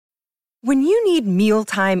When you need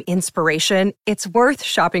mealtime inspiration, it's worth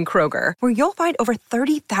shopping Kroger, where you'll find over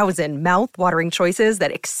 30,000 mouth-watering choices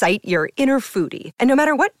that excite your inner foodie. And no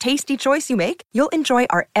matter what tasty choice you make, you'll enjoy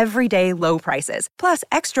our everyday low prices, plus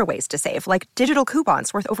extra ways to save, like digital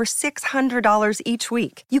coupons worth over $600 each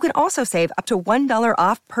week. You can also save up to $1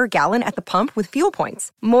 off per gallon at the pump with fuel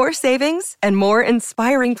points. More savings and more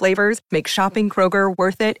inspiring flavors make shopping Kroger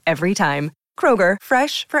worth it every time. Kroger,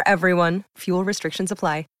 fresh for everyone. Fuel restrictions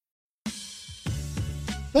apply.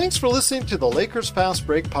 Thanks for listening to the Lakers Fast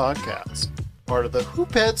Break podcast, part of the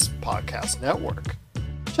Hoopheads Podcast Network.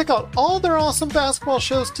 Check out all their awesome basketball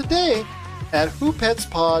shows today at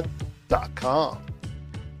hoopheadspod.com.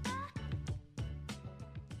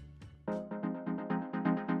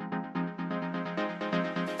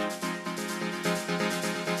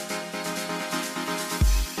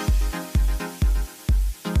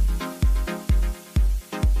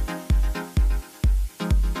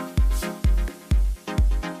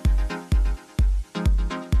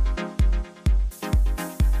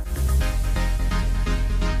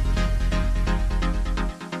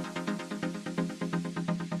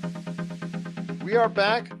 We are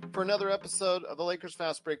back for another episode of the Lakers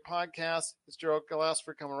Fast Break podcast. It's Gerald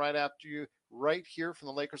Glassford coming right after you, right here from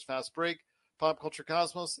the Lakers Fast Break, Pop Culture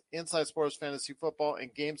Cosmos, Inside Sports, Fantasy Football,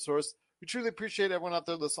 and Game Source. We truly appreciate everyone out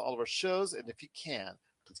there listening to all of our shows, and if you can,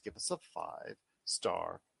 please give us a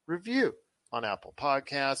 5-star review on Apple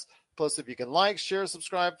Podcasts. Plus, if you can like, share,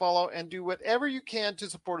 subscribe, follow, and do whatever you can to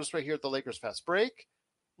support us right here at the Lakers Fast Break,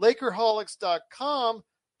 Lakerholics.com,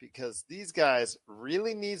 because these guys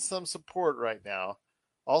really need some support right now.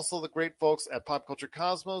 Also, the great folks at Pop Culture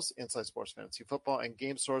Cosmos, Inside Sports Fantasy Football, and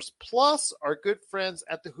Game Source, plus our good friends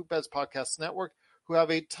at the Hoopheads Podcast Network, who have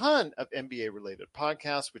a ton of NBA-related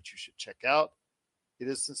podcasts, which you should check out. It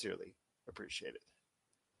is sincerely appreciated.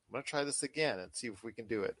 I'm going to try this again and see if we can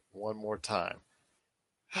do it one more time.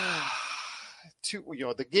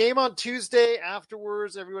 The game on Tuesday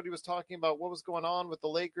afterwards, everybody was talking about what was going on with the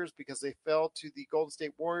Lakers because they fell to the Golden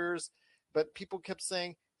State Warriors. But people kept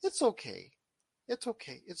saying, it's okay. It's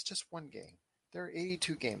okay. It's just one game. There are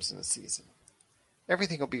 82 games in the season.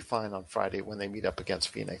 Everything will be fine on Friday when they meet up against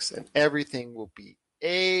Phoenix, and everything will be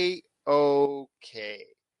A-okay.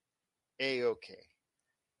 A-okay.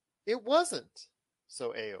 It wasn't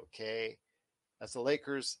so A-okay as the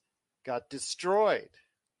Lakers got destroyed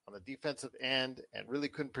on the defensive end and really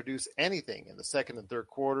couldn't produce anything in the second and third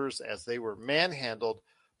quarters as they were manhandled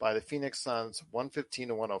by the Phoenix Suns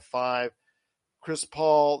 115-105. Chris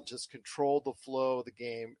Paul just controlled the flow of the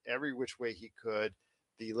game every which way he could.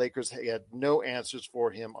 The Lakers had no answers for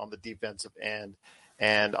him on the defensive end.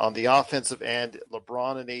 And on the offensive end,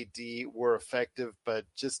 LeBron and AD were effective, but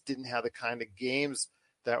just didn't have the kind of games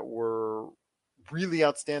that were really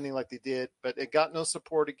outstanding like they did. But it got no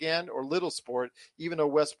support again, or little support, even though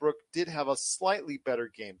Westbrook did have a slightly better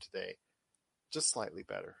game today. Just slightly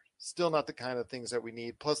better. Still not the kind of things that we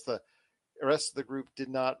need. Plus, the rest of the group did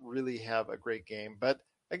not really have a great game. But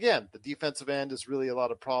again, the defensive end is really a lot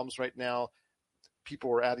of problems right now. People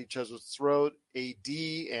were at each other's throat. AD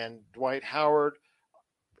and Dwight Howard,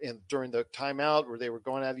 and during the timeout where they were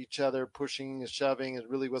going at each other, pushing and shoving, it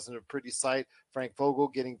really wasn't a pretty sight. Frank Vogel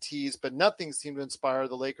getting teased, but nothing seemed to inspire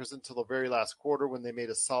the Lakers until the very last quarter when they made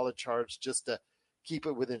a solid charge just to keep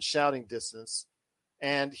it within shouting distance.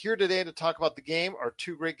 And here today to talk about the game are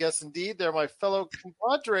two great guests indeed. They're my fellow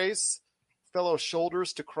compadres, fellow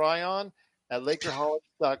shoulders to cry on at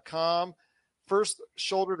Lakerholics.com. First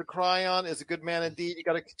shoulder to cry on is a good man indeed. You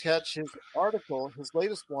got to catch his article, his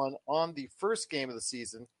latest one, on the first game of the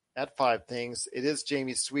season at 5 Things. It is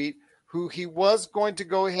Jamie Sweet, who he was going to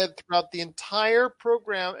go ahead throughout the entire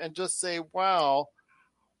program and just say, wow.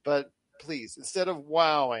 But please, instead of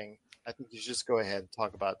wowing, I think you should just go ahead and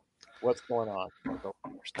talk about what's going on.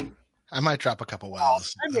 I might drop a couple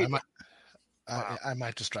wows. I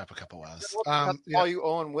might just drop a couple wows. Call you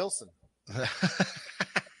Owen Wilson.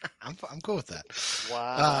 I'm cool with that.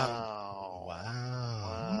 Wow.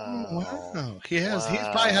 Wow. He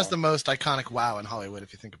probably has the most iconic wow in Hollywood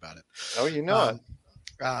if you think about it. Oh, you know it.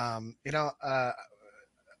 I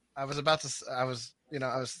was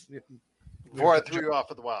before I threw you off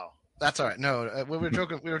with the wow. That's all right. No, we were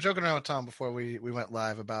joking around with Tom before we went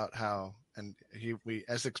live about how, and we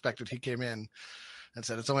as expected, he came in and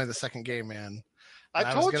said, it's only the second game, man.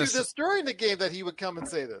 I told you this during the game that he would come and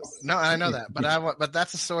say this. No, I know that, but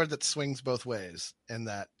that's a sword that swings both ways in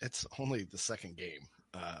that it's only the second game,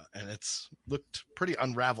 and it's looked pretty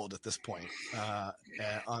unraveled at this point,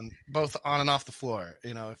 on both on and off the floor.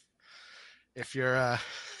 You know, if you're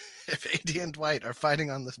if AD and Dwight are fighting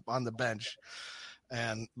on the bench,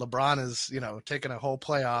 And LeBron is, taking a whole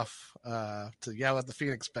playoff to yell at the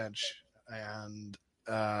Phoenix bench. And,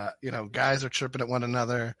 guys are chirping at one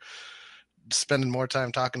another, spending more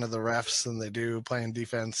time talking to the refs than they do playing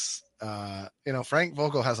defense. Frank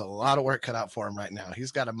Vogel has a lot of work cut out for him right now.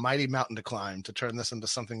 He's got a mighty mountain to climb to turn this into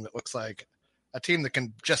something that looks like a team that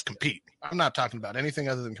can just compete. I'm not talking about anything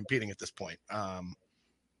other than competing at this point.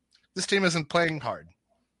 This team isn't playing hard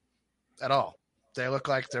at all. They look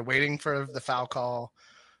like they're waiting for the foul call.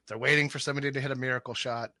 They're waiting for somebody to hit a miracle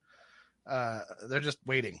shot. They're just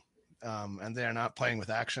waiting. And they're not playing with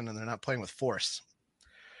action, and they're not playing with force.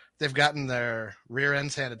 They've gotten their rear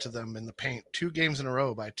ends handed to them in the paint 2 games in a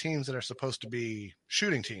row by teams that are supposed to be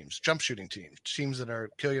shooting teams, jump shooting teams that are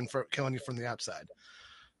killing you from the outside.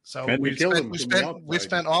 So we've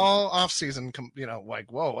spent all off season,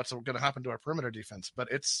 like, whoa, what's going to happen to our perimeter defense?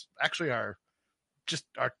 But it's actually our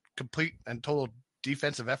complete and total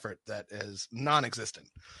defensive effort that is non-existent.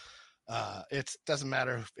 It doesn't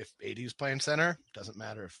matter if AD is playing center, doesn't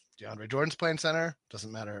matter if DeAndre Jordan's playing center,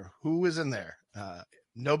 doesn't matter who is in there.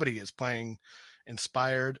 Nobody is playing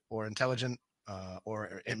inspired or intelligent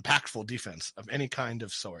or impactful defense of any kind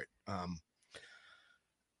of sort.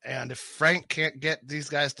 And if Frank can't get these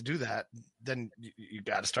guys to do that, then you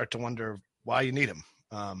got to start to wonder why you need him.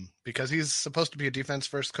 Because he's supposed to be a defense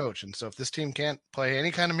first coach. And so if this team can't play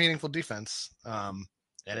any kind of meaningful defense, and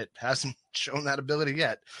it hasn't shown that ability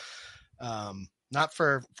yet, not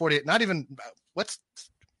for 48, not even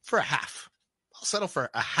for a half. I'll settle for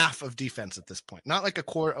a half of defense at this point. Not like a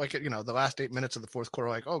quarter, like, the last 8 minutes of the fourth quarter,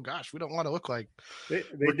 like, oh gosh, we don't want to look like they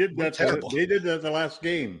did that. They did that the last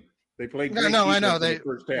game. They played. I know. They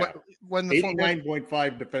first half. When the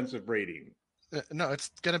 89.5 defensive rating. No, it's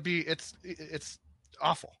going to be, it's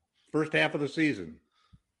awful. First half of the season.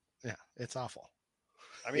 Yeah, it's awful.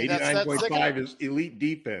 I mean, 89.5 is elite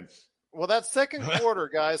defense. Well, that second quarter,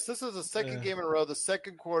 guys, this is the second game in a row. The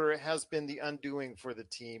second quarter has been the undoing for the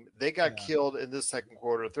team. They got killed in this second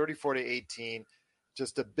quarter, 34-18,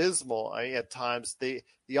 just abysmal at times. The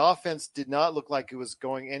offense did not look like it was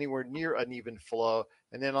going anywhere near an even flow.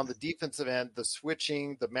 And then on the defensive end, the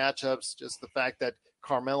switching, the matchups, just the fact that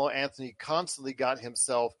Carmelo Anthony constantly got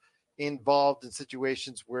himself involved in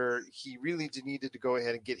situations where he really needed to go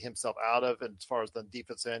ahead and get himself out of, and as far as the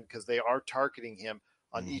defensive end, because they are targeting him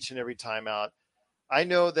on each and every timeout. I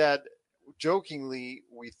know that jokingly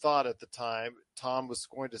we thought at the time Tom was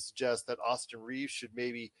going to suggest that Austin Reeves should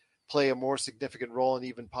maybe play a more significant role and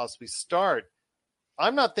even possibly start.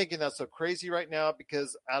 I'm not thinking that's so crazy right now,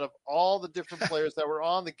 because out of all the different players that were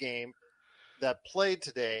on the game that played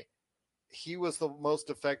today, he was the most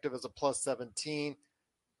effective as a plus 17.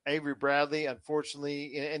 Avery Bradley,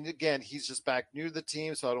 unfortunately, and again, he's just back new to the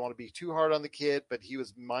team, so I don't want to be too hard on the kid, but he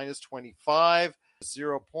was minus 25,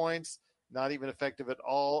 0 points, not even effective at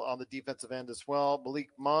all on the defensive end as well. Malik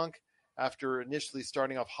Monk, after initially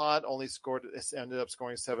starting off hot, ended up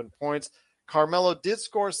scoring 7 points. Carmelo did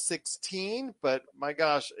score 16, but my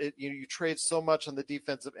gosh, you trade so much on the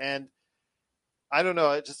defensive end. I don't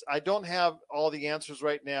know. I don't have all the answers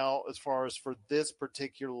right now as far as for this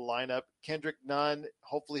particular lineup. Kendrick Nunn,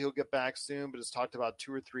 hopefully he'll get back soon, but it's talked about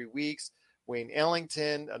 2 or 3 weeks. Wayne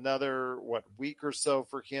Ellington, another week or so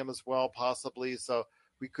for him as well, possibly. So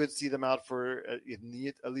we could see them out for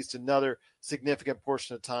at least another significant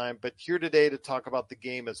portion of time. But here today to talk about the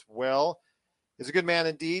game as well is a good man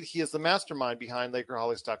indeed. He is the mastermind behind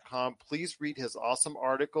Lakerholics.com. Please read his awesome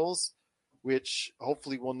articles, which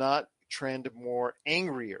hopefully will not trend more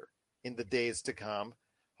angrier in the days to come.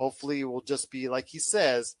 Hopefully it will just be like he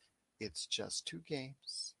says, it's just 2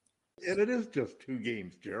 games. And it is just 2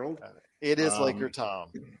 games, Gerald. It is Laker Tom.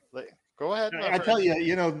 Go ahead. I tell you,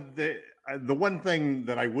 the one thing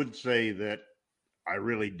that I would say that I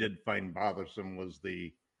really did find bothersome was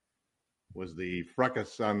the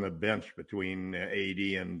fracas on the bench between AD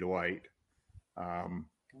and Dwight.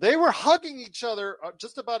 They were hugging each other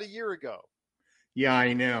just about a year ago. Yeah,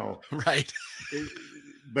 I know. Right.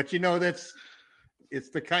 But it's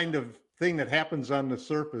the kind of thing that happens on the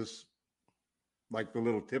surface, like the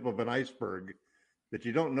little tip of an iceberg, that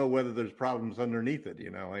you don't know whether there's problems underneath it.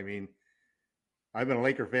 I mean, I've been a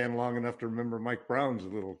Laker fan long enough to remember Mike Brown's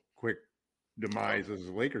little quick demise as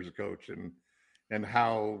a Lakers coach, and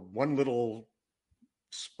how one little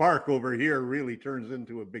spark over here really turns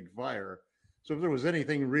into a big fire. So if there was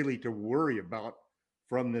anything really to worry about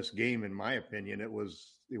from this game, in my opinion, it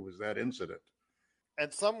was that incident.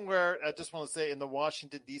 And somewhere, I just want to say, in the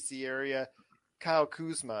Washington, D.C. area, Kyle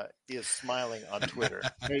Kuzma is smiling on Twitter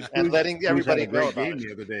and letting everybody know about it.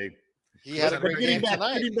 The other day. He had a great game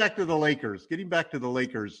tonight. Getting back to the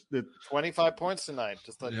Lakers. 25 points tonight,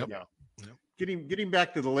 just letting you know. getting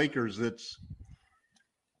back to the Lakers, it's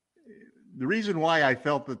the reason why I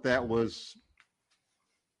felt that was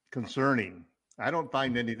concerning. I don't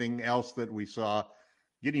find anything else that we saw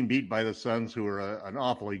getting beat by the Suns, who are an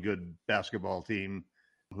awfully good basketball team,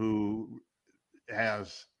 who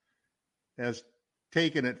has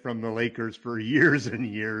taken it from the Lakers for years and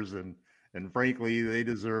years, and frankly, they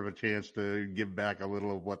deserve a chance to give back a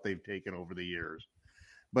little of what they've taken over the years.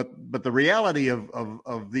 But the reality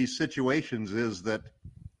of these situations is that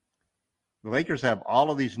the Lakers have all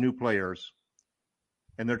of these new players,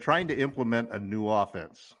 and they're trying to implement a new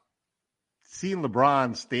offense. Seeing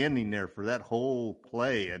LeBron standing there for that whole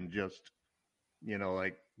play and just,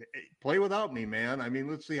 like, hey, play without me, man. I mean,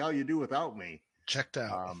 let's see how you do without me. Checked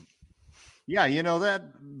out. Yeah, that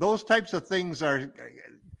those types of things are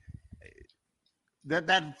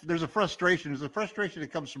that there's a frustration. There's a frustration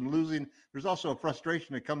that comes from losing. There's also a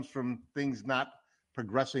frustration that comes from things not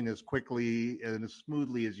progressing as quickly and as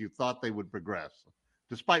smoothly as you thought they would progress,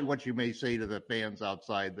 despite what you may say to the fans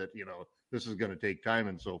outside that, this is going to take time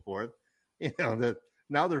and so forth. That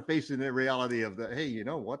now they're facing the reality of that, hey,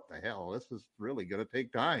 what the hell? This is really going to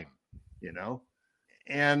take time,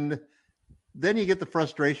 And then you get the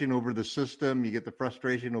frustration over the system. You get the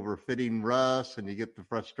frustration over fitting Russ, and you get the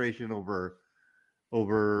frustration over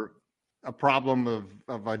a problem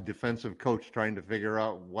of a defensive coach trying to figure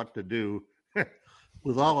out what to do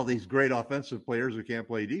with all of these great offensive players who can't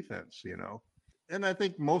play defense, And I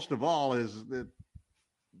think most of all is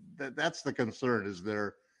that's the concern.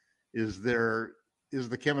 Is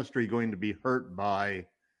the chemistry going to be hurt by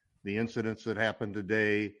the incidents that happened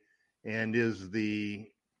today? And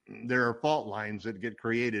there are fault lines that get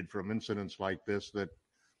created from incidents like this that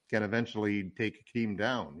can eventually take a team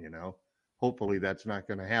down, Hopefully that's not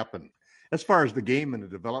going to happen. As far as the game and the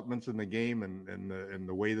developments in the game and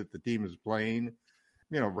the way that the team is playing,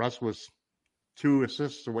 Russ was 2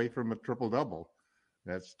 assists away from a triple-double.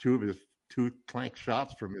 That's 2 of his 2 clank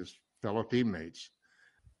shots from his fellow teammates.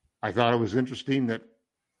 I thought it was interesting that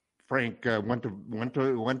Frank went to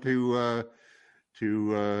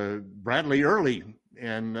Bradley early,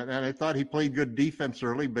 and I thought he played good defense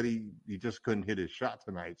early, but he just couldn't hit his shot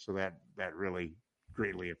tonight. So that really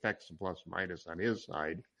greatly affects the plus minus on his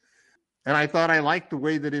side. And I thought I liked the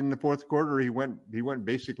way that in the fourth quarter he went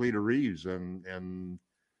basically to Reeves and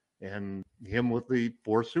him with the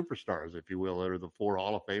 4 superstars, if you will, or the 4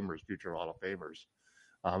 Hall of Famers, future Hall of Famers.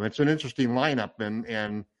 It's an interesting lineup,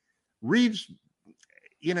 and Reeves,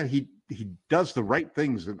 he does the right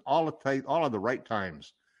things in all of the right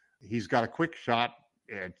times. He's got a quick shot.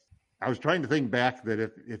 And I was trying to think back that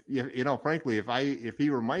if frankly, if he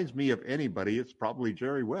reminds me of anybody, it's probably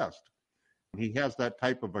Jerry West. He has that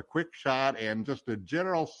type of a quick shot and just a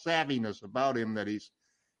general savviness about him that he's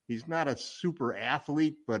not a super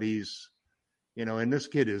athlete, but he's, and this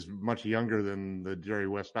kid is much younger than the Jerry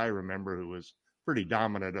West I remember, who was pretty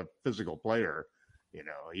dominant, a physical player.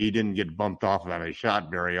 He didn't get bumped off on a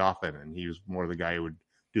shot very often, and he was more the guy who would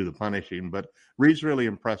do the punishing. But Reeves really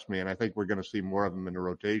impressed me, and I think we're going to see more of him in the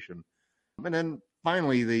rotation. And then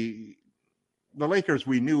finally, the Lakers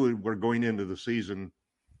we knew were going into the season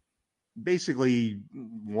basically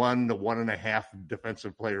 1 to 1.5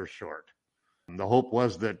 defensive players short. And the hope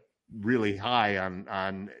was that really high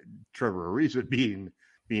on Trevor Ariza being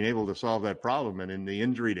able to solve that problem, and in the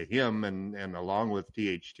injury to him and along with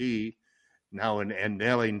THT now and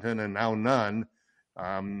Ellington and now Nunn,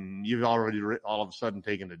 you've already all of a sudden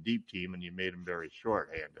taken a deep team and you made them very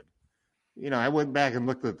short-handed. I went back and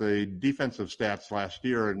looked at the defensive stats last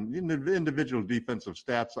year, and individual defensive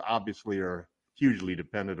stats obviously are hugely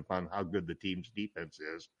dependent upon how good the team's defense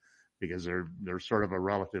is, because there's sort of a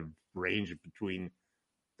relative range between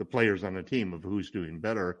the players on the team of who's doing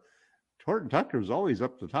better. Horton Tucker is always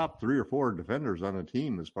up the top 3 or 4 defenders on the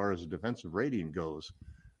team as far as the defensive rating goes.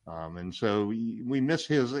 And so we miss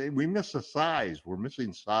the size. We're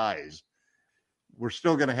missing size. We're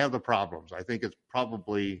still going to have the problems. I think it's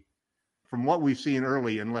probably, from what we've seen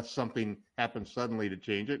early, unless something happens suddenly to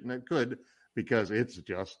change it, and it could, because it's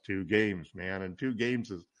just 2 games, man. And 2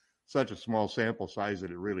 games is such a small sample size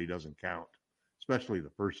that it really doesn't count, especially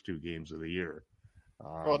the first 2 games of the year.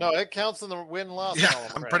 Well, no, it counts in the win-loss. Yeah,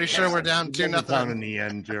 I'm pretty sure we're down 2-0 in the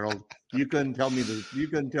end, Gerald. You couldn't tell me the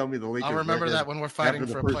Lakers. I'll remember that when we're fighting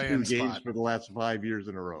for a play-in spot. Games spot for the last 5 years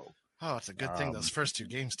in a row. Oh, it's a good thing those first 2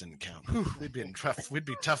 games didn't count. We'd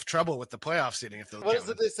be tough trouble with the playoff seeding if those. What is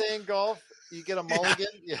it they say in golf? You get a mulligan.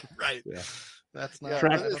 Yeah. Right. Yeah. That's not. Yeah.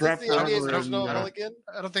 Trap the NBA's there's no mulligan?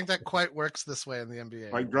 I don't think that quite works this way in the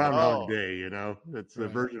NBA. Like Groundhog Day, it's a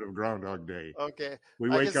version of Groundhog Day. Okay. We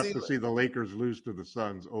wake up to see the Lakers lose to the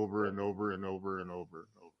Suns over and over and over and over.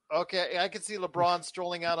 Okay, I can see LeBron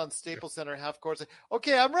strolling out on Staples Center half court. Saying,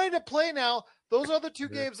 okay, I'm ready to play now. Those other 2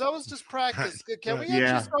 games, that was just practice. Can we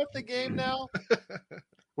Yeah. actually start the game now?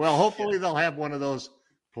 Well, hopefully they'll have one of those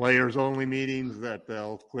players-only meetings that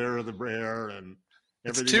they'll clear the air and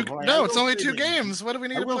everything. It's only 2 games. What do we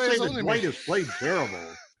need I to will play? say that Dwight has played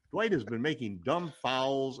terrible. Dwight has been making dumb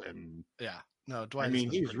fouls, and Dwight. I mean,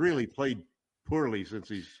 he's really played poorly since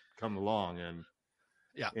he's come along,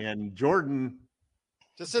 and Jordan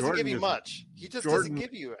just doesn't give you much. He just doesn't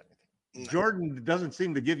give you anything. Jordan doesn't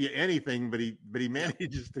seem to give you anything, but he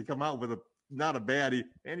manages to come out with not a bad. He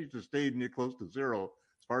managed to stay close to zero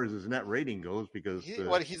as far as his net rating goes because he's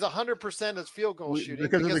 100% as field goal shooting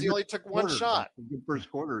because he only took one shot. The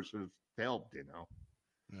first quarters have helped, Yeah.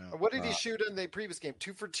 What did he shoot in the previous game?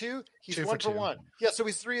 2 for 2? He's 1 for 1. Yeah, so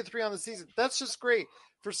he's 3 and 3 on the season. That's just great.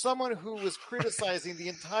 For someone who was criticizing the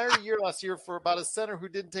entire year last year for about a center who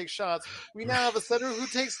didn't take shots, we now have a center who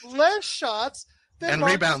takes less shots and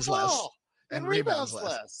rebounds less. And rebounds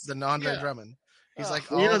less. Than Andre Drummond. He's like,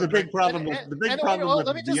 the big problem with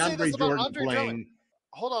DeAndre Jordan playing.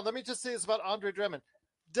 Hold on, let me just say this about Andre Drummond.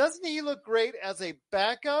 Doesn't he look great as a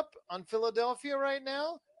backup on Philadelphia right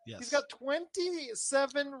now? Yes. He's got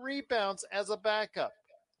 27 rebounds as a backup.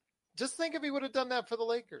 Just think if he would have done that for the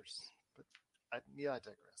Lakers. But I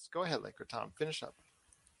digress. Go ahead, Laker Tom. Finish up.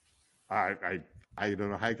 I don't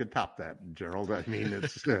know how I could top that, Gerald. I mean,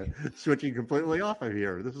 it's switching completely off of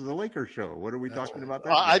here. This is a Lakers show. What are we talking about?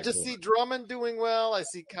 I just see Drummond doing well. I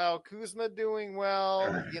see Kyle Kuzma doing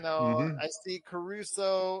well. I see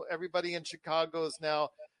Caruso. Everybody in Chicago is now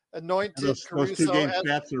anointed those 2 game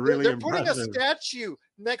stats are really impressive. They're putting a statue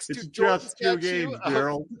next to just Jordan's 2 games,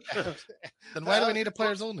 Gerald. Then why do we need a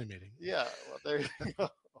players only meeting? Yeah, well, there you go.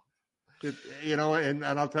 And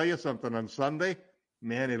I'll tell you something. On Sunday,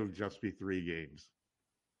 man, it'll just be 3 games.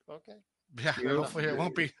 Okay. Yeah, hopefully it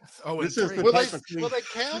won't be. This is the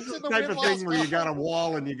type of thing where you got a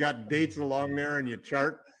wall and you got dates along there, and you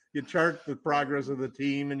chart the progress of the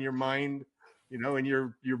team in your mind, and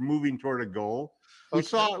you're moving toward a goal.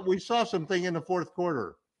 Okay. We saw something in the fourth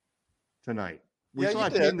quarter tonight. We saw a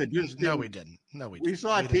team that just didn't. No, we didn't. We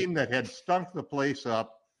saw a team that had stunk the place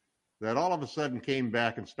up, that all of a sudden came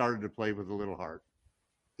back and started to play with a little heart.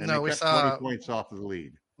 And we saw 20 points off of the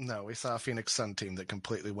lead. No, we saw a Phoenix Sun team that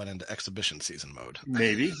completely went into exhibition season mode.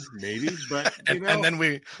 Maybe, but and then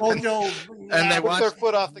they put their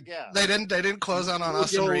foot off the gas. They didn't close on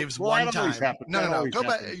Austin Reeves one time. No. Go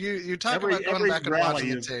back. You talk about going back and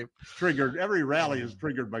watching the tape. Every rally is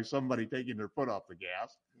triggered by somebody taking their foot off the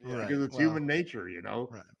gas. Right. Because it's human nature,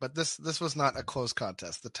 Right. But this was not a close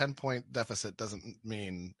contest. The 10-point deficit doesn't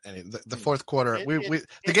mean anything. The fourth quarter,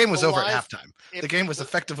 the game was over at halftime. The game was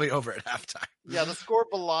effectively over at halftime. Yeah, the score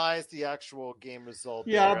belies the actual game result.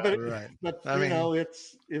 Yeah, but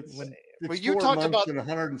it's you 4 months about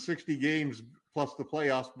 160 games plus the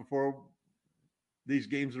playoffs before these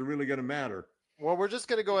games are really going to matter. Well, we're just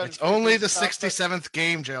going to go ahead. It's only the 67th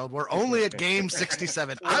game, Gerald. We're only at game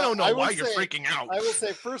 67. I don't know why you're freaking out. I will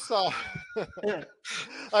say, first off,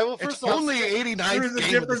 it's only 89. There's a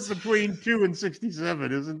difference between 2 and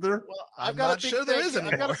 67, isn't there? Well, I've got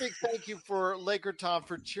a big thank you for Laker Tom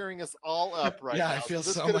for cheering us all up right now. Yeah, I feel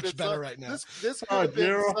so much better right now. This could have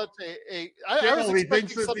been such a I was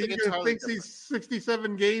expecting something entirely different. These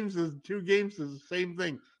 67 games is 2 games is the same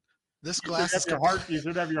thing. This glass is you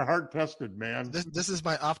should have your heart tested, man. This is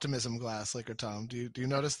my optimism glass, Laker Tom. Do you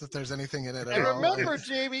notice that there's anything in it at all? And remember,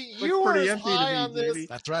 Jamie, you were high on this. Jamie.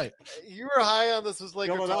 That's right. You were high on this as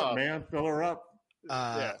Laker Tom. Fill it up, man. Fill her up.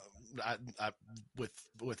 I, with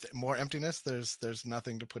more emptiness, there's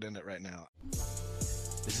nothing to put in it right now.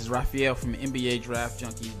 This is Raphael from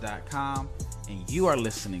NBADraftJunkies.com, and you are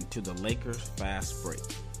listening to the Lakers Fast Break.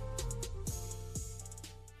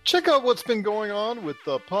 Check out what's been going on with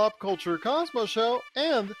the Pop Culture Cosmos Show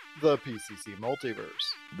and the PCC Multiverse.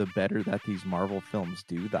 The better that these Marvel films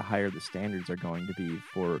do, the higher the standards are going to be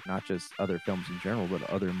for not just other films in general, but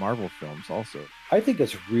other Marvel films also. I think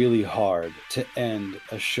it's really hard to end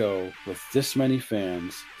a show with this many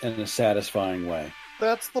fans in a satisfying way.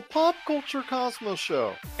 That's the Pop Culture Cosmos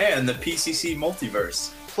Show. And the PCC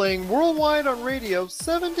Multiverse. Playing worldwide on radio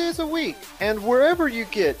 7 days a week and wherever you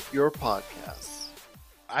get your podcasts.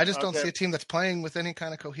 I just don't see a team that's playing with any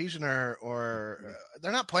kind of cohesion or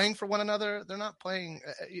they're not playing for one another. They're not playing.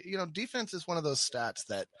 Defense is one of those stats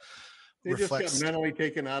that they reflects. Just got mentally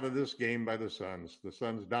taken out of this game by the Suns. The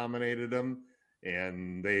Suns dominated them,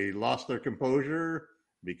 and they lost their composure.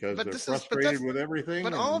 because But they're this is- but frustrated that's- with everything.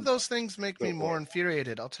 But all of and- those things make so me more forth.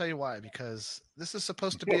 infuriated. I'll tell you why. Because this is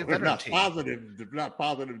supposed to be a They're veteran not team. not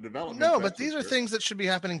positive development. No, that's but these for are sure. things that should be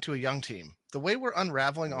happening to a young team. The way we're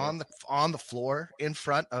unraveling on the floor in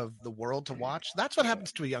front of the world to watch, that's what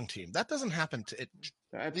happens to a young team. That doesn't happen to it.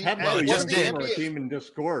 That's The- happened well, to a it young just team did. or a team in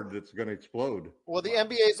discord that's going to explode. Well, the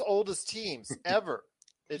NBA's oldest teams ever.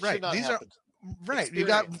 It Right, should not these are- happen. Right. You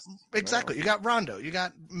got Experience. exactly. You got Rondo. You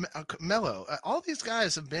got Melo. All these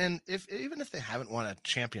guys have been, even if they haven't won a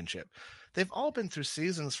championship, they've all been through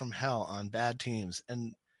seasons from hell on bad teams,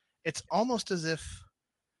 and it's almost as if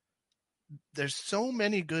there's so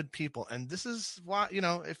many good people, and this is why,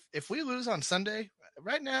 if we lose on Sunday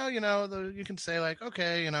right now, you can say like,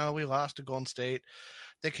 okay, we lost to Golden State.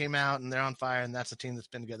 They came out and they're on fire, and that's a team that's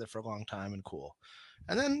been together for a long time and cool.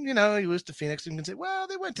 And then, you lose to Phoenix and you can say, well,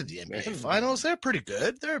 they went to the NBA finals. They're pretty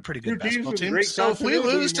good. They're a pretty good basketball team. So if we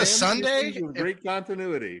lose to Sunday, great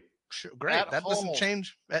continuity. Great. At That doesn't home.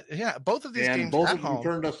 change. Yeah, both of these And games both at of them home.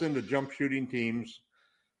 turned us into jump shooting teams,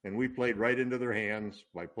 and we played right into their hands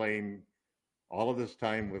by playing all of this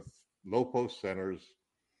time with low post centers,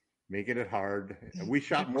 making it hard. And we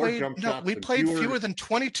shot more jump shots. We than played fewer than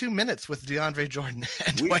 22 minutes with DeAndre Jordan.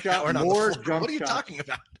 And We Dwight shot Howard on the more floor. jump What are you shots. talking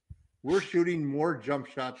about? We're shooting more jump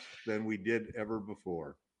shots than we did ever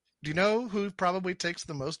before. Do you know who probably takes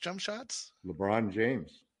the most jump shots? LeBron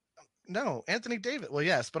James. No, Anthony Davis. Well,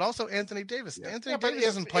 yes, but also Anthony Davis. Yeah. Anthony Yeah, but Davis if-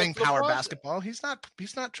 isn't playing if power LeBron- basketball. He's not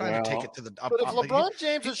trying to take Well, it to the But if up. LeBron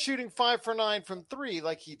James is shooting 5 for 9 from 3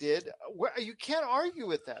 like he did, you can't argue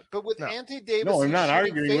with that. But with No. Anthony Davis, No, I'm he's not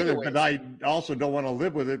shooting arguing with it, but fadeaways. I also don't want to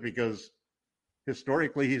live with it because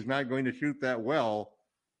historically he's not going to shoot that well.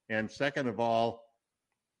 And second of all,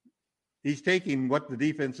 he's taking what the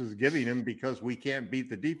defense is giving him because we can't beat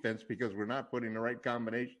the defense because we're not putting the right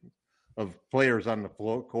combination of players on the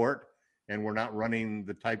floor court, and we're not running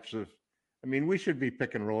the types of. I mean, we should be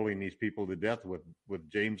pick and rolling these people to death with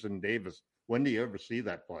James and Davis. When do you ever see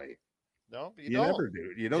that play? No, you You don't. never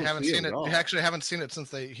do. You don't You haven't see seen it. it. At all. You actually haven't seen it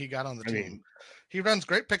since he got on the I team. mean- He runs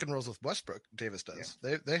great pick and rolls with Westbrook. Davis does.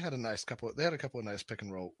 They had a couple of nice pick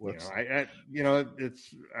and roll whips. I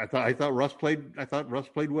thought Russ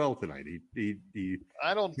played well tonight. He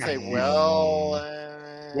I don't say Yeah. well.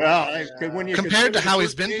 when you Compared to consider how the he's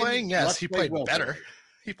first been game, playing, yes, Russ he played well better. tonight.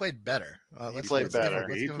 He played better. He played better.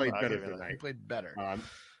 He I'll played give better you that. He tonight. played better.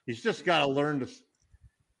 He's just got to learn to.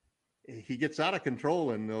 He gets out of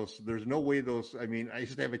control in those. There's no way those. I mean, I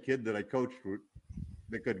used to have a kid that I coached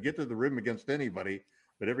that could get to the rim against anybody,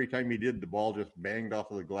 but every time he did, the ball just banged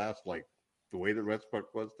off of the glass like the way that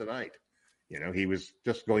Westbrook was tonight. He was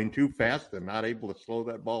just going too fast and not able to slow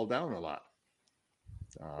that ball down a lot.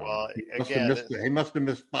 Well, he must have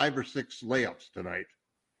missed 5 or 6 layups tonight.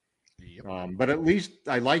 Yep. But at least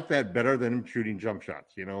I like that better than him shooting jump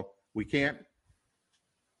shots. We can't.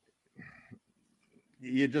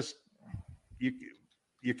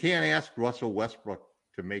 You can't ask Russell Westbrook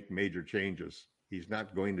to make major changes. He's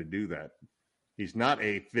not going to do that. He's not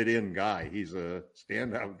a fit-in guy. He's a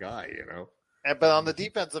standout guy. But on the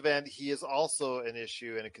defensive end, he is also an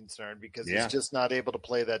issue and a concern because Yeah. he's just not able to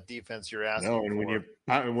play that defense you're asking No, and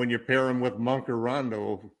for. when you pair him with Monk or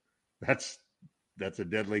Rondo, that's a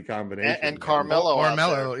deadly combination. And Carmelo. Or out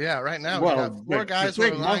Melo. Yeah, right now we have 4 but guys to we're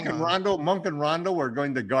think relying on. Monk and Rondo are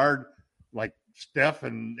going to guard like Steph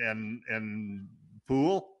and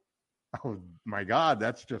Poole. Oh my God,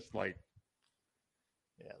 that's just like.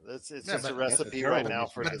 Yeah, it's Yeah, just but a recipe terrible right now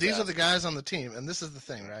for But disaster. these are the guys on the team, and this is the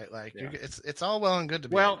thing, right? Like, Yeah. it's all well and good to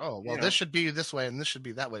be Well, like, oh, well, you know. this should be this way and this should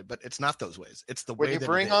be that way, but it's not those ways. It's the When way you that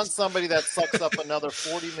bring it on is. somebody that sucks up another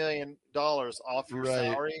 $40 million off your Right.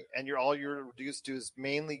 salary, and you're reduced to is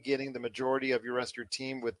mainly getting the majority of your rest of your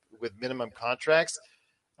team with minimum contracts,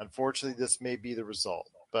 unfortunately, this may be the result.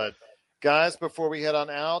 But guys, before we head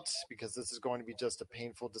on out, because this is going to be just a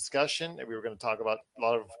painful discussion, and we were going to talk about a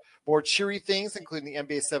lot of more cheery things, including the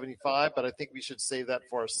NBA 75, but I think we should save that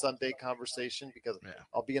for our Sunday conversation because Yeah.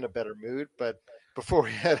 I'll be in a better mood. But before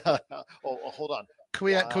we head on, hold on. Can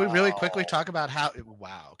we really quickly Wow. talk about how?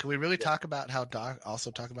 Wow, can we really talk about how Doc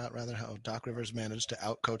Rivers managed to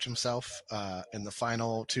outcoach himself in the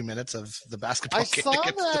final 2 minutes of the basketball I game saw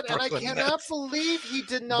against the that, and I Brooklyn cannot Nets? believe he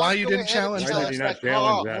did not. Why you go didn't ahead and challenge Why did he not call.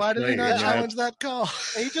 challenge that? Why did he play? not Yeah. challenge that call?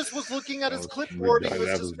 He just was looking at his That was- clipboard. He that was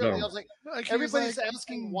was just filming. I dumb. was like, Like, he was everybody's like,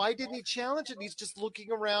 asking why didn't he challenge it? And he's just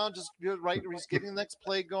looking around, just right where he's getting the next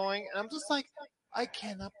play going. And I'm just like, I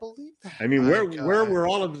cannot believe that. I mean, My where God. were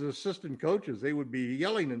all of his assistant coaches? They would be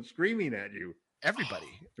yelling and screaming at you. Everybody.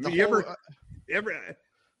 I mean,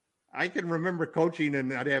 I can remember coaching,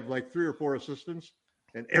 and I'd have like 3 or 4 assistants,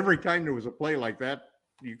 and every time there was a play like that,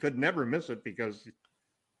 you could never miss it because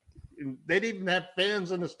they'd even have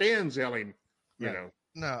fans in the stands yelling, Right.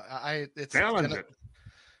 No, it's challenge it.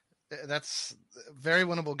 That's a very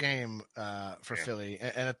winnable game for Philly,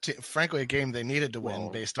 and frankly, a game they needed to win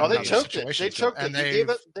based on they how choked the it. They situation. choked it. And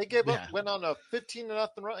They gave up. Went on a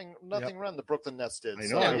 15-0 run. The Brooklyn Nets did. I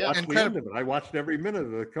know. I watched the end of it. I watched every minute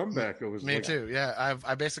of the comeback. It was me too. Yeah,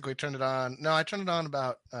 I basically turned it on. No, I turned it on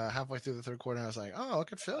about halfway through the third quarter, and I was like, "Oh,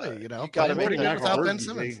 look at Philly! You know, got pretty good without Ben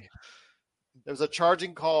Simmons." There was a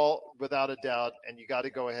charging call without a doubt, and you got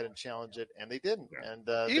to go ahead and challenge it, and they didn't. And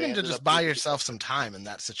even to just buy yourself some time in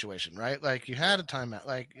that situation, right? Like you had a timeout.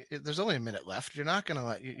 Like there's only a minute left. You're not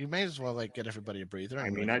gonna you may as well get everybody a breather.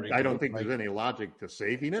 I mean, I don't think there's any logic to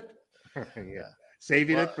saving it.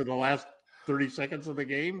 Saving it for the last 30 seconds of the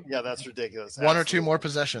game. Yeah, that's ridiculous. One or two more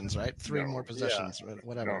possessions, right? Three more possessions,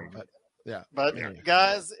 whatever. But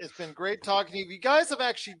guys, it's been great talking to you. You guys have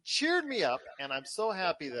actually cheered me up, and I'm so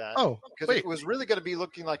happy that because it was really going to be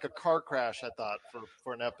looking like a car crash, I thought,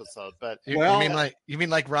 for an episode. But you mean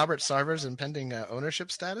like Robert Sarver's impending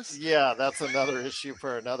ownership status? Yeah, that's another issue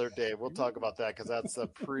for another day. We'll talk about that because that's some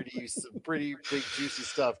pretty big juicy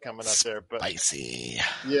stuff coming up there. But spicy.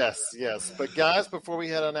 Yes. But guys, before we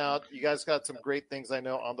head on out, you guys got some great things I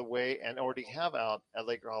know on the way and already have out at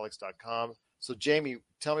Lakerholics.com. So, Jamie,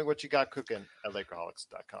 tell me what you got cooking at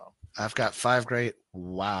Lakerholics.com. I've got 5 great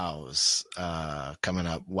wows coming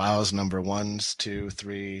up. Wows number 1s, 2,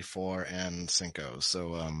 3, 4, and Cincos.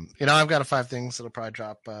 So, I've got 5 things that'll probably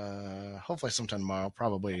drop hopefully sometime tomorrow,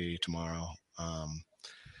 probably tomorrow.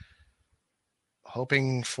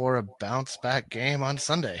 Hoping for a bounce back game on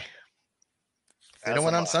Sunday. If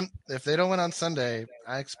they don't win on Sunday,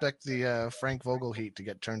 I expect the Frank Vogel heat to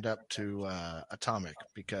get turned up to atomic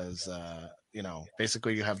because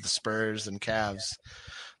basically you have the Spurs and Cavs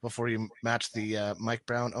before you match the Mike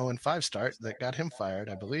Brown 0-5 start that got him fired.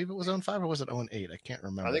 I believe it was 0-5 or was it 0-8? I can't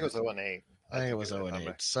remember. I think it was 0-8. I think it was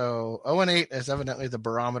 0-8. So 0-8 is evidently the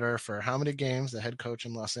barometer for how many games the head coach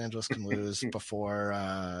in Los Angeles can lose before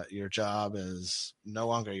your job is no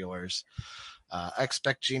longer yours. I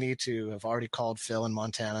expect Jeannie to have already called Phil in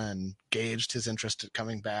Montana and gauged his interest in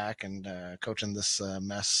coming back and coaching this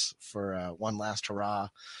mess for one last hurrah.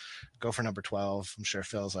 Go for number 12. I'm sure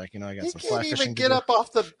Phil's like, I got some fly fishing. He can't even get up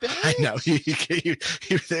off the bench. I know.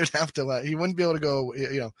 They'd have to he wouldn't be able to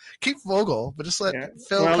go, keep Vogel, but just let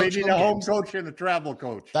Phil coach. Well, he need a home coach and a travel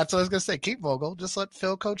coach. That's what I was going to say. Keep Vogel. Just let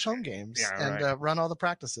Phil coach home games and run all the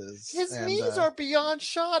practices. His knees are beyond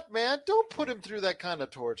shot, man. Don't put him through that kind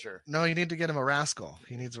of torture. No, you need to get him a rascal.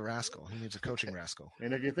 He needs a rascal. He needs a coaching rascal.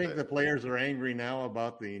 And if you think the players are angry now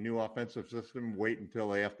about the new offensive system, wait until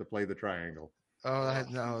they have to play the triangle. Oh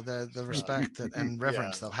no! The respect and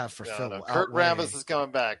reverence they'll have for Phil. No. Kurt Rambis is coming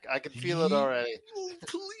back. I can feel it already.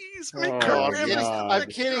 Please, make Kurt Rambis. I'm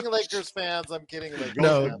kidding, Lakers fans. I'm kidding, Lakers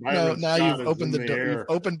fans. No. Now you've opened you've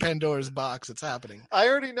opened Pandora's box. It's happening. I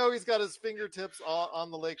already know he's got his fingertips on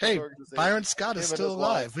the Lakers organization. Byron Scott is still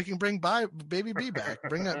alive. We can bring Baby B back.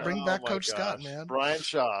 Bring back Coach Scott, man. Brian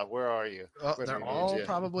Shaw, where are you? They're all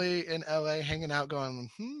probably in LA, hanging out, going.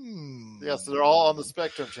 Yes, they're all on the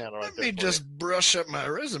Spectrum channel. Let me just brush up my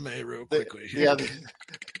resume real quickly.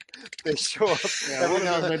 They show up. I'm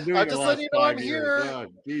just letting you know I'm here. Oh,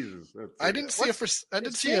 Jesus, I didn't see a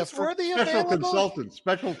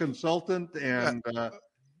special consultant and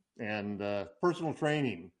personal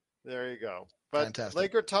training. There you go. But fantastic.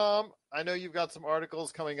 Laker Tom, I know you've got some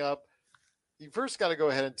articles coming up. You first got to go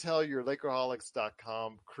ahead and tell your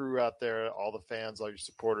Lakerholics.com crew out there, all the fans, all your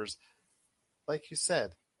supporters, like you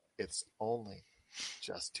said, it's only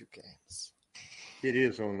just 2 games. It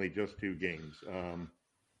is only just 2 games.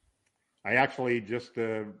 I actually just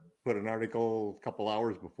put an article a couple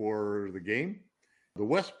hours before the game. The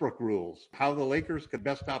Westbrook rules, how the Lakers could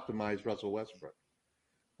best optimize Russell Westbrook.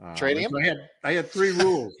 Trading him? I had 3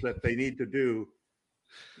 rules that they need to do,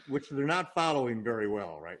 which they're not following very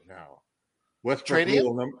well right now.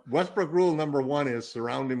 Westbrook rule number 1 is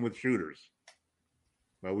surround him with shooters.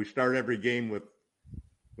 Well, we start every game with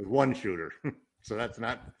 1 shooter, so that's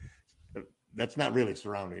not really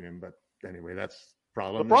surrounding him. But anyway, that's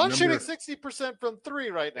problem. LeBron's shooting 60% from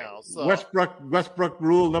 3 right now. So Westbrook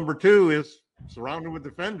rule number 2 is surround him with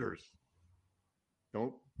defenders.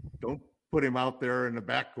 Don't put him out there in the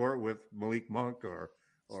backcourt with Malik Monk or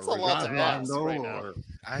Rondo right now.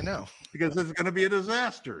 I know, because this is going to be a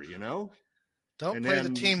disaster. Don't play the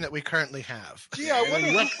team that we currently have. Gee, I wonder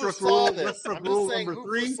who foresaw this. I'm just saying, who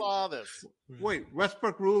foresaw this? Wait,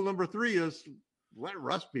 Westbrook rule number 3 is let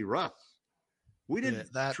Russ be Russ. We didn't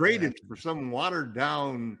trade it for some watered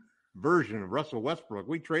down version of Russell Westbrook.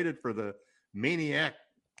 We traded for the maniac,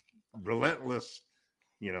 relentless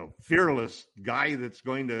fearless guy that's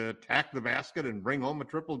going to attack the basket and bring home a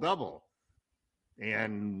triple-double.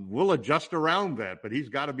 And we'll adjust around that, but he's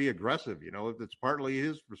got to be aggressive. It's partly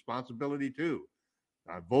his responsibility too.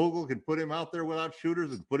 Vogel can put him out there without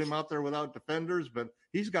shooters and put him out there without defenders, but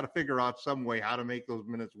he's got to figure out some way how to make those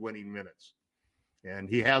minutes winning minutes. And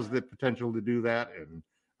he has the potential to do that, and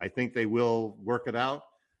I think they will work it out.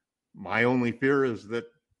 My only fear is that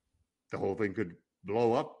the whole thing could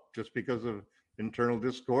blow up just because of internal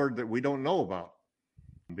discord that we don't know about,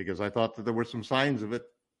 because I thought that there were some signs of it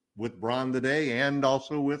with Braun today, and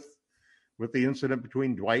also with the incident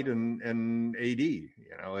between Dwight and AD.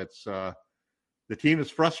 It's the team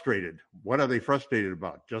is frustrated. What are they frustrated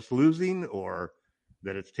about? Just losing, or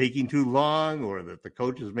that it's taking too long, or that the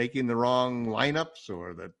coach is making the wrong lineups,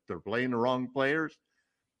 or that they're playing the wrong players?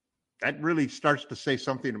 That really starts to say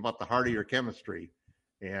something about the heart of your chemistry.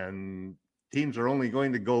 And teams are only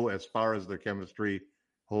going to go as far as their chemistry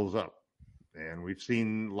holds up. And we've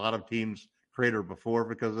seen a lot of teams crater before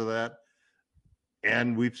because of that.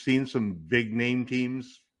 And we've seen some big name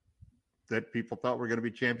teams that people thought were going to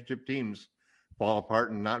be championship teams fall apart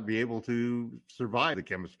and not be able to survive the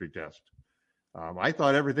chemistry test. I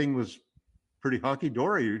thought everything was pretty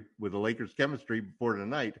honky-dory with the Lakers' chemistry before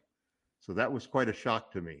tonight. So that was quite a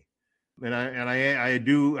shock to me. And I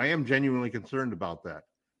am genuinely concerned about that.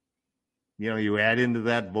 You add into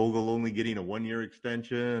that Vogel only getting a 1-year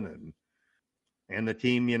extension and the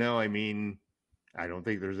team, I don't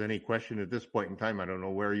think there's any question at this point in time. I don't know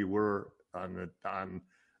where you were on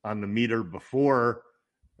the meter before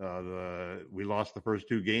we lost the first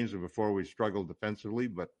 2 games and before we struggled defensively,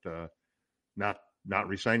 but not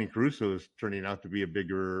re-signing Caruso is turning out to be a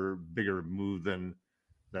bigger move than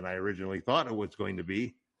I originally thought it was going to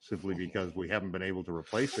be, simply because we haven't been able to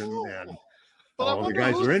replace him and all the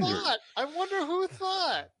guys are injured. I wonder who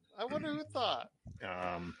thought.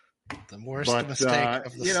 The worst mistake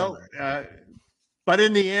of the summer. But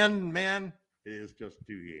in the end, man, it is just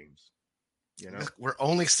 2 games. We're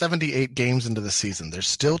only 78 games into the season. There's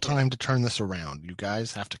still time to turn this around. You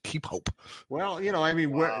guys have to keep hope. Well, let's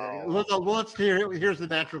here's the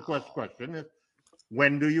natural question.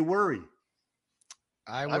 When do you worry?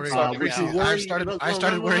 I worry. I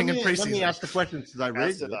started worrying in preseason. Let me ask the question since I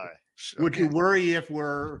raised it. Would you worry if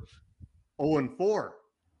we're 0-4?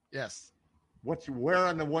 Yes. Where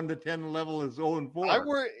on the 1 to 10 level is 0-4? I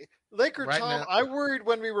worry, Laker right Tom. Now, I worried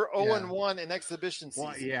when we were 0-1 in exhibition season.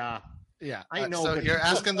 Well, yeah. Yeah, I know. So you're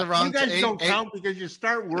asking the wrong. You guys don't count because you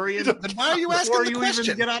start worrying. Then why are you asking the question? Before you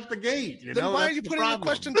even get out the gate, then why are you putting the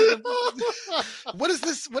question to what is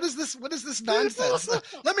this? What is this nonsense?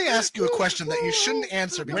 Let me ask you a question that you shouldn't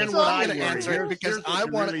answer because I'm going to answer it because I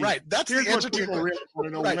want it right. That's the answer to your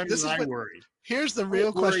question. Right. This is what I worry. Here's the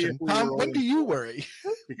real question, Tom. When do you worry?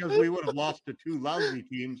 Because we would have lost to 2 lousy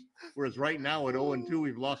teams, whereas right now at 0-2,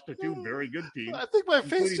 we've lost to 2 very good teams. I think my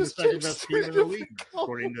face just the second best team in the league,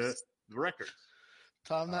 according to the records.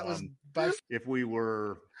 Tom, that was if we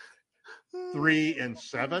were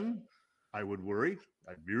 3-7, I would worry.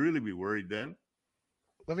 I'd really be worried then.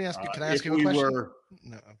 Let me ask you. Can I ask you a question?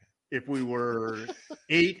 No. Okay. If we were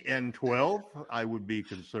 8-12, I would be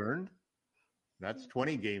concerned. That's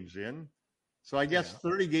 20 games in. So I guess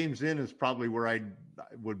 30 games in is probably where I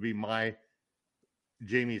would be my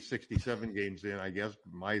Jamie's 67 games in. I guess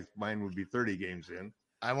mine would be 30 games in.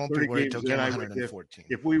 I won't be worried until game 114.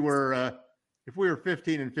 If we were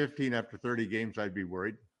 15-15 after 30 games, I'd be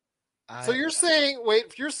worried. So you're saying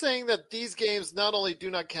that these games not only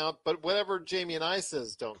do not count, but whatever Jamie and I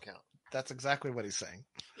says don't count. That's exactly what he's saying.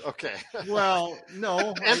 Okay. Well,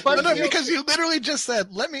 no. Because you literally just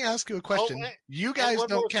said, let me ask you a question. You guys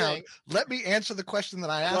don't count. Thing. Let me answer the question that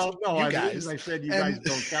I asked you guys. I said you guys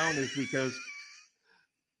don't count is because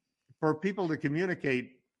for people to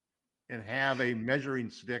communicate and have a measuring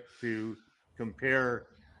stick to compare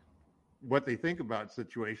what they think about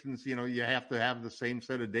situations, you have to have the same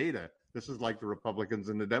set of data. This is like the Republicans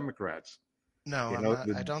and the Democrats. No,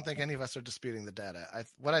 I don't think any of us are disputing the data.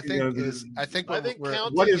 What I think what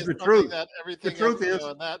is the truth? The truth is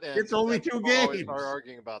it's only 2 games. Are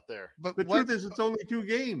arguing about there. But the truth is it's only 2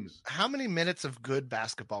 games. How many minutes of good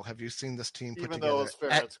basketball have you seen this team put together? Even though it's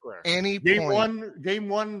fair and square. Any game point? Game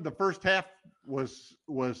one, the first half was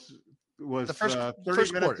the first 30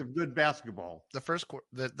 minutes quarter of good basketball. The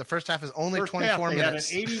first half is only 24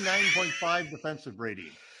 minutes. They had an 89.5 defensive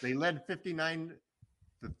rating. They led 59.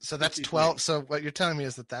 So that's 12. So what you're telling me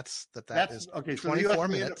is that's okay. So 24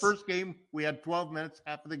 minutes. In the first game, we had 12 minutes,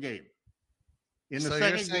 half of the game. In the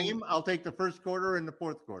second game, I'll take the first quarter and the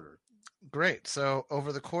fourth quarter. Great. So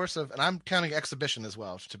over the course of, and I'm counting exhibition as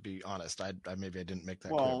well, to be honest. I maybe I didn't make that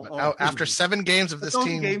clear. But after 7 games of this those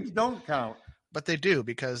team, games don't count. but they do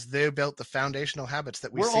because they built the foundational habits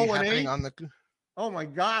that we We're see 0-8? happening on the. Oh my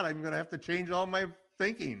God! I'm going to have to change all my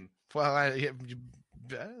thinking. Well,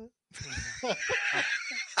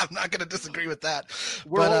 I'm not going to disagree with that.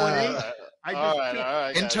 We're But 0-8. All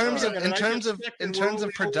right, in guys, terms all of right. in terms of checked in and terms we're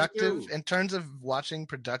of only 0-2. productive in terms of watching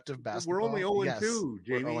productive basketball, We're only 0-2, yes,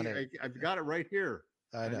 Jamie. we're 0-8. I've got it right here.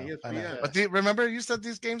 I on know. ESPN. But remember, you said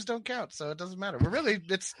these games don't count, so it doesn't matter.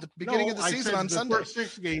 It's the beginning of the I season said on the Sunday. first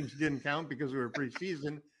 6 games didn't count because we were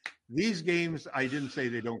preseason. These games, I didn't say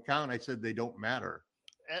they don't count. I said they don't matter.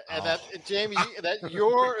 And that, Jamie, that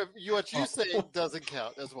what you say doesn't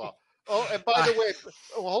count as well. Oh, and by the way,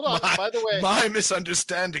 hold on. By the way, my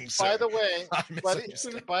misunderstanding, sir. By the way,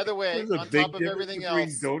 There's a on big top of difference everything between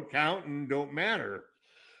else, don't count and don't matter.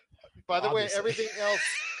 by the way, Obviously. everything else.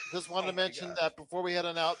 Just wanted to mention that before we head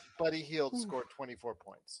on out, Buddy Hield scored 24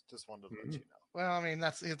 points. Just wanted to let you know. Well, I mean,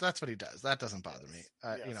 that's what he does. That doesn't bother me.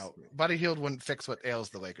 Yes. Buddy Hield wouldn't fix what ails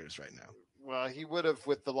the Lakers right now. Well, he would have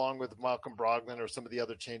along with Malcolm Brogdon or some of the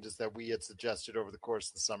other changes that we had suggested over the course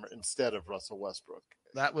of the summer instead of Russell Westbrook.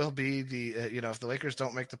 That will be the if the Lakers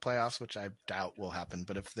don't make the playoffs, which I doubt will happen,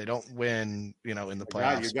 but if they don't win, in the playoffs,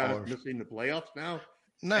 God, you got us missing the playoffs now.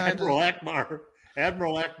 No, Admiral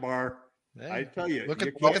Akbar. Yeah. I tell you, Look at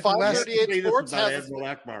you the West. 538 Sports has Admiral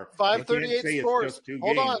Akbar. 538 Sports.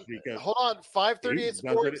 Hold on. 538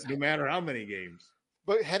 Sports. Sports. No matter how many games.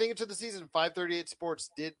 But heading into the season, 538 Sports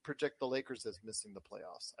did project the Lakers as missing the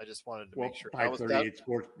playoffs. I just wanted to make sure. 538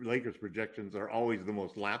 Sports Lakers projections are always the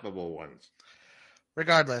most laughable ones.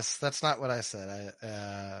 Regardless, that's not what I said.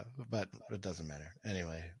 But it doesn't matter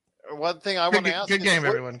anyway. One thing I want to ask. Good game,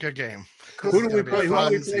 everyone. Good game. Who do we play? Who do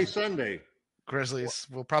we play Sunday? Grizzlies.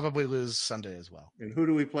 We'll probably lose Sunday as well. And who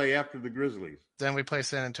do we play after the Grizzlies? Then we play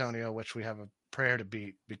San Antonio, which we have a prayer to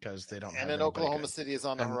beat because they don't. And have then anybody Oklahoma good. City is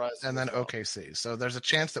on the horizon. And then OKC. So there's a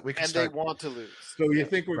chance that we can. And start... they want to lose. So you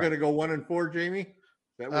think we're going to go 1-4, Jamie? Is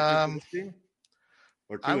that what you're thinking?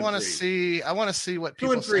 Or 2 I want to 3? see. I want to see what 2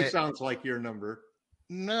 people and 3 say. sounds like your number.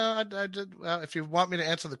 No, I did. Well, if you want me to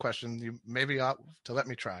answer the question, you maybe ought to let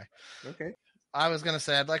me try. Okay. I was going to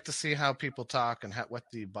say I'd like to see how people talk and what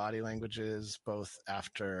the body language is, both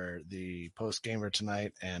after the post gamer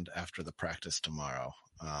tonight and after the practice tomorrow.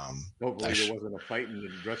 Hopefully there wasn't a fight in the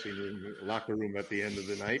dressing room, locker room at the end of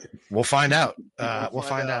the night. We'll find out. We'll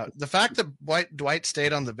find out. The fact that Dwight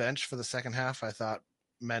stayed on the bench for the second half, I thought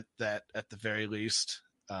meant that at the very least,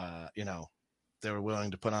 they were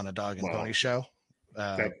willing to put on a dog and pony show.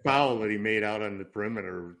 That foul that he made out on the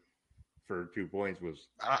perimeter for 2 points was.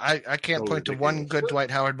 I can't point to one good Dwight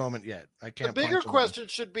Howard moment yet. I can't. The bigger question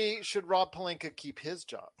should be: should Rob Pelinka keep his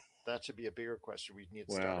job? That should be a bigger question we need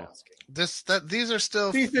to start asking. These are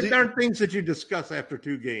still. These aren't things that you discuss after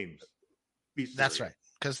 2 games. That's right,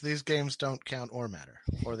 because these games don't count or matter,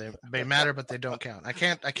 or they matter but they don't count. I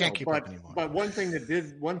can't keep up anymore. But one thing that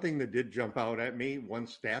did jump out at me, one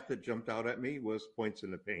stat that jumped out at me was points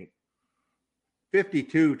in the paint.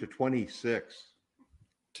 52-26.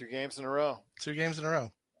 2 games in a row. 2 games in a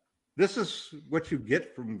row. This is what you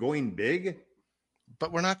get from going big.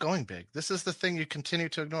 But we're not going big. This is the thing you continue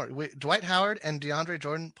to ignore. Dwight Howard and DeAndre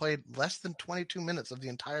Jordan played less than 22 minutes of the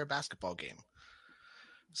entire basketball game.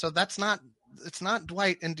 So it's not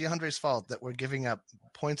Dwight and DeAndre's fault that we're giving up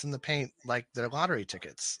points in the paint like they're lottery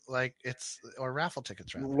tickets, or raffle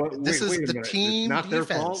tickets. Rather. This is the team not defense.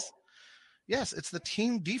 Their fault? Yes, it's the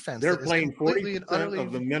team defense. They're playing 40%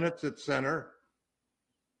 of the minutes at center,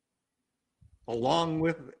 along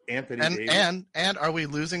with Anthony Davis. And are we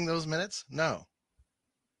losing those minutes? No.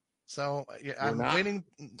 So I'm waiting.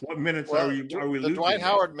 What minutes are we losing? The Dwight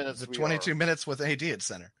Howard minutes. The 22 minutes with AD at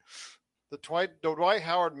center. The Dwight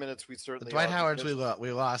Howard minutes we certainly. The Dwight Howards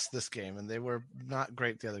we lost this game, and they were not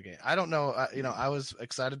great the other game. I don't know. I was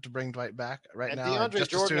excited to bring Dwight back right now. DeAndre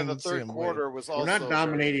Jordan in the third quarter was also. We're not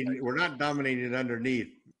dominating. We're not dominating underneath.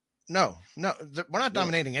 No, we're not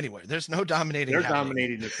dominating anywhere. There's no dominating. They're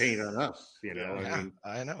dominating the paint on us.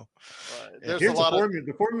 I know. Here's the formula.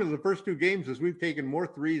 The formula of the first 2 games is we've taken more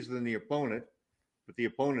threes than the opponent, but the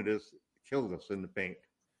opponent has killed us in the paint.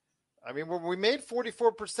 I mean, we made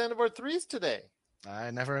 44% of our threes today. I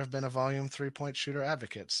never have been a volume 3-point shooter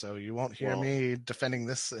advocate, so you won't hear me defending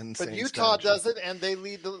this insane. But Utah does it, and they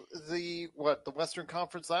lead the Western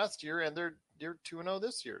Conference last year, and they're 2-0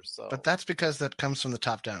 this year. So, but that's because that comes from the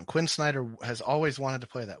top down. Quinn Snyder has always wanted to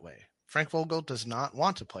play that way. Frank Vogel does not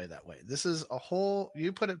want to play that way. This is a whole.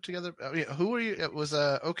 You put it together. I mean, who were you? It was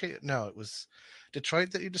it was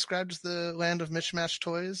Detroit that you described as the land of mismatched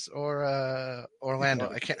toys, or Orlando?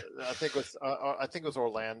 I can't. I think it was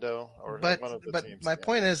Orlando or But one of the but teams. my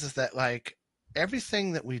point is that like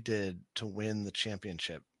everything that we did to win the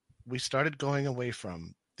championship, we started going away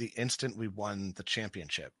from the instant we won the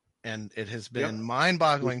championship, and it has been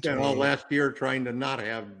mind-boggling. We spent all last year trying to not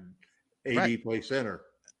have AD play center.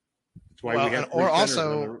 That's why we have three centers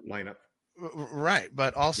on the lineup. Right,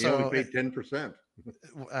 but also we paid 10%.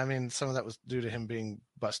 I mean, some of that was due to him being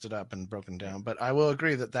busted up and broken down, but I will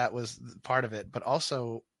agree that was part of it. But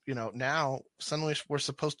also, now suddenly we're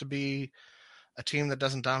supposed to be a team that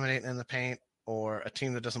doesn't dominate in the paint, or a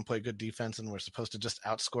team that doesn't play good defense, and we're supposed to just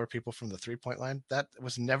outscore people from the 3-point line. That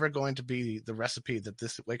was never going to be the recipe that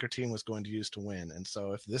this Laker team was going to use to win. And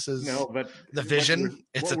so if this is the vision,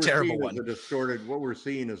 it's a terrible one. What we're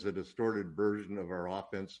seeing is a distorted version of our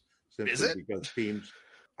offense, simply because teams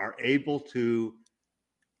are able to.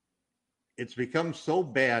 It's become so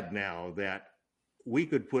bad now that we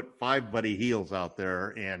could put 5 Buddy Heels out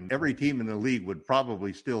there, and every team in the league would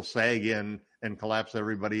probably still sag in and collapse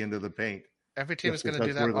everybody into the paint. Every team is going to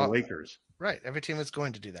do that. We're the Lakers. Right. Every team is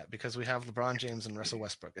going to do that because we have LeBron James and Russell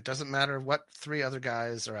Westbrook. It doesn't matter what 3 other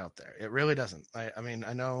guys are out there. It really doesn't. I mean,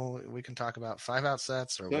 I know we can talk about 5-out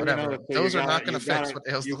sets or whatever. Those are not going to fix what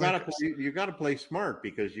ails the Lakers. You got to play smart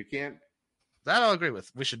because you can't. That I'll agree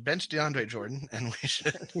with. We should bench DeAndre Jordan, and we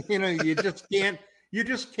should. You just can't. You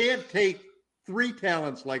just can't take 3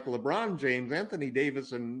 talents like LeBron James, Anthony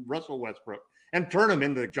Davis, and Russell Westbrook and turn them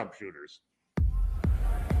into jump shooters.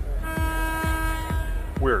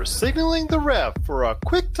 We're signaling the ref for a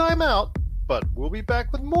quick timeout, but we'll be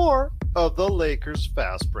back with more of the Lakers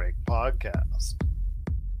Fast Break podcast.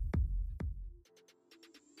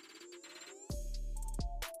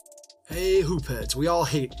 Hey, hoopheads, we all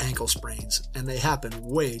hate ankle sprains, and they happen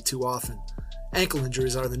way too often. Ankle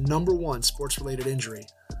injuries are the #1 sports-related injury.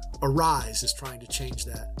 Arise is trying to change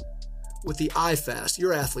that. With the iFast,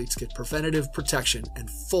 your athletes get preventative protection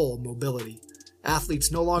and full mobility.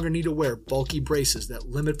 Athletes no longer need to wear bulky braces that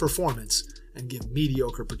limit performance and give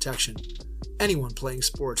mediocre protection. Anyone playing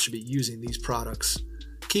sports should be using these products.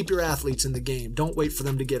 Keep your athletes in the game. Don't wait for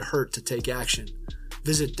them to get hurt to take action.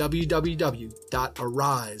 Visit www.arise.com,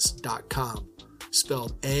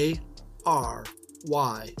 spelled ARYSE,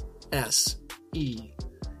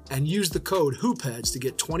 and use the code HOOPHEADS to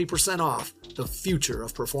get 20% off the future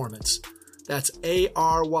of performance. That's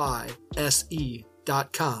ARYSE.com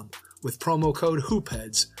with promo code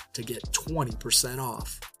HOOPHEADS to get 20%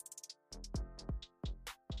 off.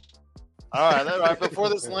 All right. Before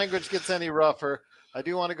this language gets any rougher, I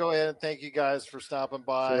do want to go ahead and thank you guys for stopping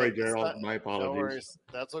by. Sorry, Gerald. My apologies. No worries.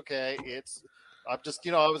 That's okay. I'm just,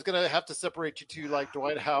 I was going to have to separate you two like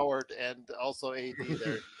Dwight Howard and also AD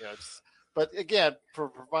there. But again, for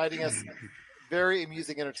providing us very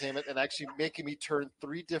amusing entertainment and actually making me turn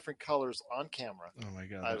 3 different colors on camera. Oh my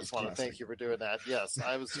God. I just want to thank you for doing that. Yes,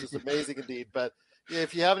 I was just amazing indeed. But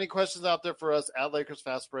if you have any questions out there for us at Lakers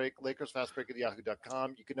Fast Break,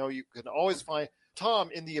 LakersFastBreak@yahoo.com. You can always find Tom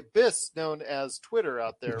in the abyss known as Twitter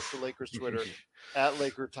out there for Lakers Twitter at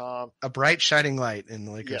Laker Tom. A bright shining light in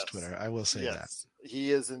the Lakers Twitter. I will say that.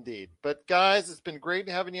 He is indeed. But guys, it's been great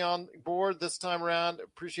having you on board this time around.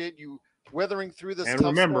 Appreciate you weathering through this. And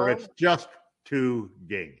remember, it's just 2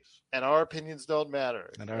 games. And our opinions don't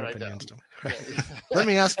matter. And our opinions don't. Let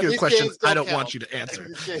me ask you a question I don't want you to answer.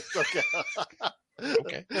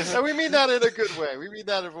 Okay. And we mean that in a good way. We mean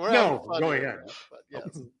that if we're having fun. Go ahead. But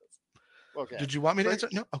yes. Okay. Did you want me to answer?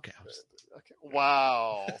 No. Okay.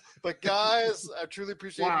 Wow. But guys, I truly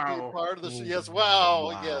appreciate you being part of the show. Yes.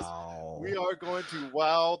 Wow. Yes. We are going to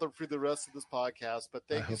through the rest of this podcast. But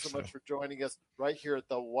thank you so much for joining us right here at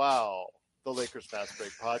the Lakers Fast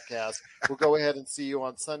Break podcast. We'll go ahead and see you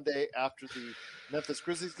on Sunday after the Memphis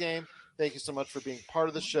Grizzlies game. Thank you so much for being part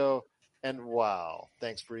of the show. And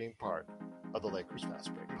thanks for being part of the Lakers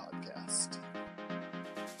Fast Break podcast.